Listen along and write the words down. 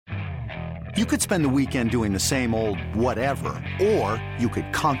You could spend the weekend doing the same old whatever, or you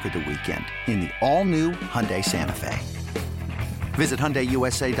could conquer the weekend in the all-new Hyundai Santa Fe. Visit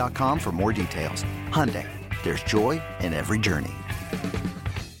HyundaiUSA.com for more details. Hyundai, there's joy in every journey.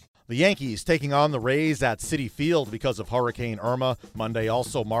 The Yankees taking on the Rays at Citi Field because of Hurricane Irma. Monday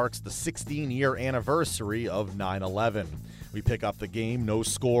also marks the 16-year anniversary of 9/11. We pick up the game, no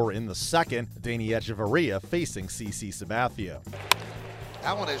score in the second. Danny Echeverria facing CC Sabathia.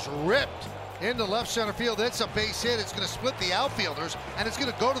 That one is ripped into left center field. It's a base hit. It's going to split the outfielders, and it's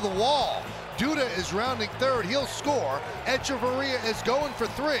going to go to the wall. Duda is rounding third. He'll score. Echeverria is going for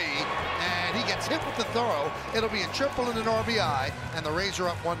three, and he gets hit with the throw. It'll be a triple and an RBI, and the Rays are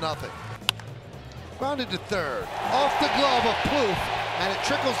up 1-0. Grounded to third. Off the glove of Plouffe, and it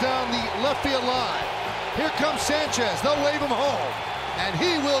trickles down the left field line. Here comes Sanchez. They'll wave him home, and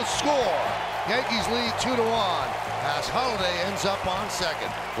he will score. Yankees lead 2-1 as Holiday ends up on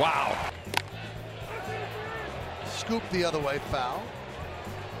second. Wow. Scoop the other way, foul.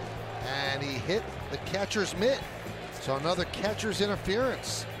 And he hit the catcher's mitt. So another catcher's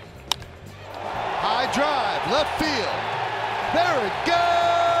interference. High drive, left field. There it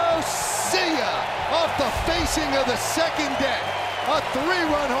goes. See ya. Off the facing of the second deck. A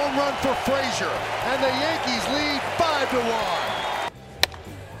 3-run home run for Frazier. And the Yankees lead 5-1.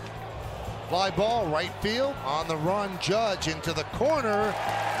 Fly ball, right field. On the run, Judge into the corner.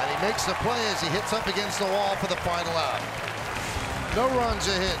 And he makes the play as he hits up against the wall for the final out. No runs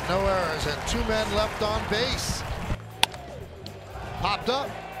a hit, no errors, and two men left on base. Popped up.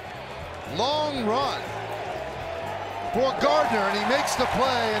 Long run for Gardner, and he makes the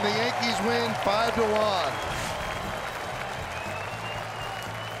play, and the Yankees win 5-1.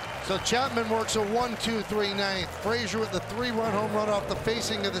 So Chapman works a 1-2-3 ninth. Frazier with the 3-run home run off the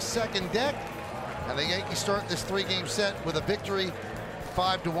facing of the second deck. And the Yankees start this 3-game set with a victory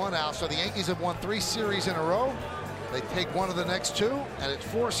 5-1 out. So the Yankees have won 3 series in a row. They take one of the next 2, and it's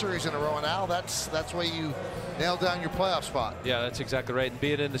 4 series in a row. And Al, that's where you nail down your playoff spot. Yeah, that's exactly right. And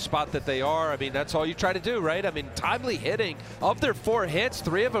being in the spot that they are, I mean, that's all you try to do, right? I mean, timely hitting. Of their 4 hits,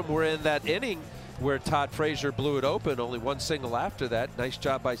 3 of them were in that inning where Todd Frazier blew it open. Only 1 single after that. Nice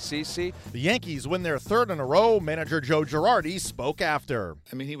job by CC. The Yankees win their 3rd in a row. Manager Joe Girardi spoke after.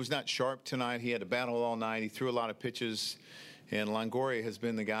 I mean, he was not sharp tonight. He had to battle all night. He threw a lot of pitches. And Longoria has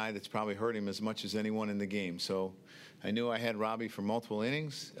been the guy that's probably hurt him as much as anyone in the game. So I knew I had Robbie for multiple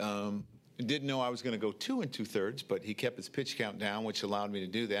innings. Didn't know I was going to go 2 2/3, but he kept his pitch count down, which allowed me to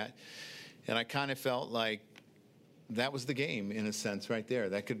do that. And I kind of felt like that was the game in a sense right there.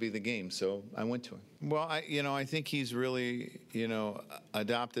 That could be the game. So I went to him. Well, I think he's really,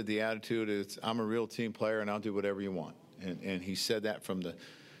 adopted the attitude of I'm a real team player and I'll do whatever you want. And he said that from the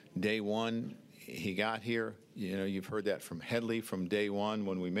day one he got here. You've heard that from Headley from day one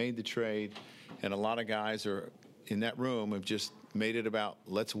when we made the trade. And a lot of guys are in that room have just made it about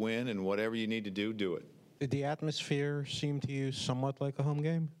let's win and whatever you need to do, do it. Did the atmosphere seem to you somewhat like a home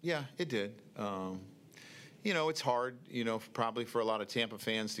game? Yeah, it did. It's hard, probably for a lot of Tampa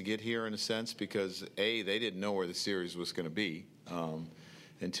fans to get here in a sense because, A, they didn't know where the series was going to be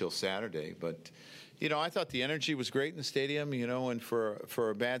until Saturday. But, I thought the energy was great in the stadium, and for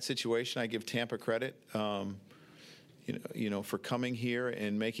a bad situation, I give Tampa credit, for coming here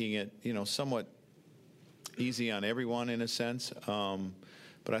and making it, somewhat easy on everyone in a sense.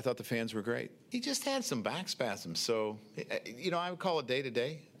 But I thought the fans were great. He just had some back spasms. So, I would call it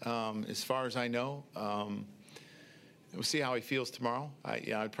day-to-day as far as I know. We'll see how he feels tomorrow.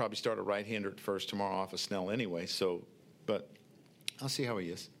 I'd probably start a right-hander at first tomorrow off of Snell anyway. But I'll see how he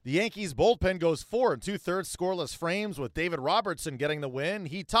is. The Yankees bullpen goes 4 2/3 scoreless frames with David Robertson getting the win.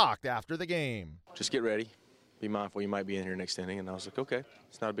 He talked after the game. Just get ready. Be mindful you might be in here next inning. And I was like, okay,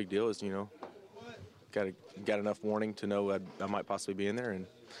 it's not a big deal. It's, got enough warning to know I might possibly be in there. And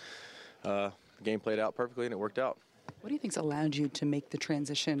the game played out perfectly, and it worked out. What do you think's allowed you to make the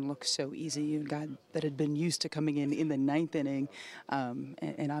transition look so easy? You're a guy that had been used to coming in the 9th inning,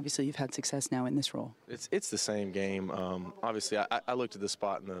 and obviously you've had success now in this role. It's the same game. Obviously, I looked at the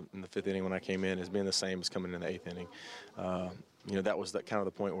spot in the 5th inning when I came in as being the same as coming in the 8th inning. That was kind of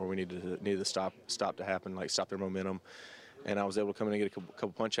the point where we needed to stop to happen, like stop their momentum, and I was able to come in and get a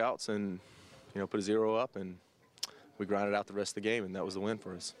couple punch outs and put a 0 up, and we grinded out the rest of the game, and that was the win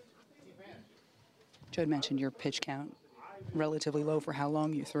for us. Joe had mentioned your pitch count, relatively low for how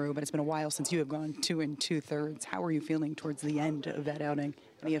long you threw, but it's been a while since you have gone 2 2/3. How are you feeling towards the end of that outing?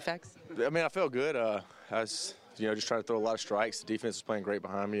 Any effects? I mean, I felt good. I was, just trying to throw a lot of strikes. The defense was playing great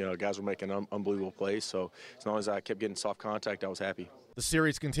behind me. Guys were making unbelievable plays, so as long as I kept getting soft contact, I was happy. The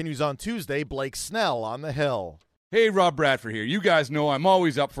series continues on Tuesday. Blake Snell on the hill. Hey, Rob Bradford here. You guys know I'm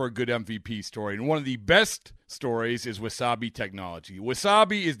always up for a good MVP story, and one of the best stories is Wasabi Technology.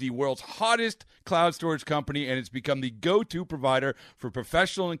 Wasabi is the world's hottest cloud storage company, and it's become the go-to provider for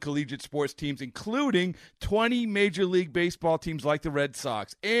professional and collegiate sports teams, including 20 Major League Baseball teams like the Red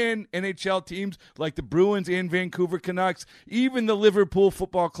Sox and NHL teams like the Bruins and Vancouver Canucks. Even the Liverpool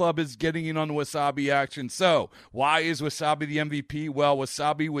Football Club is getting in on the Wasabi action. So, why is Wasabi the MVP? Well,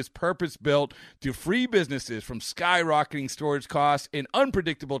 Wasabi was purpose-built to free businesses from skyrocketing storage costs and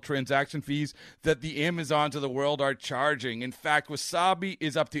unpredictable transaction fees that the Amazons of the world are charging. In fact, Wasabi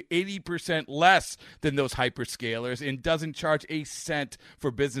is up to 80% less than those hyperscalers and doesn't charge a cent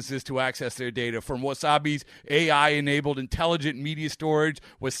for businesses to access their data. From Wasabi's AI-enabled intelligent media storage,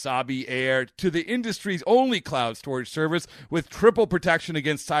 Wasabi Air, to the industry's only cloud storage service with triple protection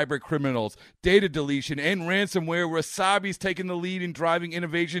against cyber criminals, data deletion, and ransomware, Wasabi's taken the lead in driving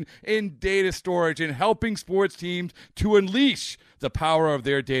innovation in data storage and helping sports teams to unleash the power of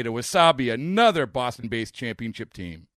their data. Wasabi, another Boston-based championship team.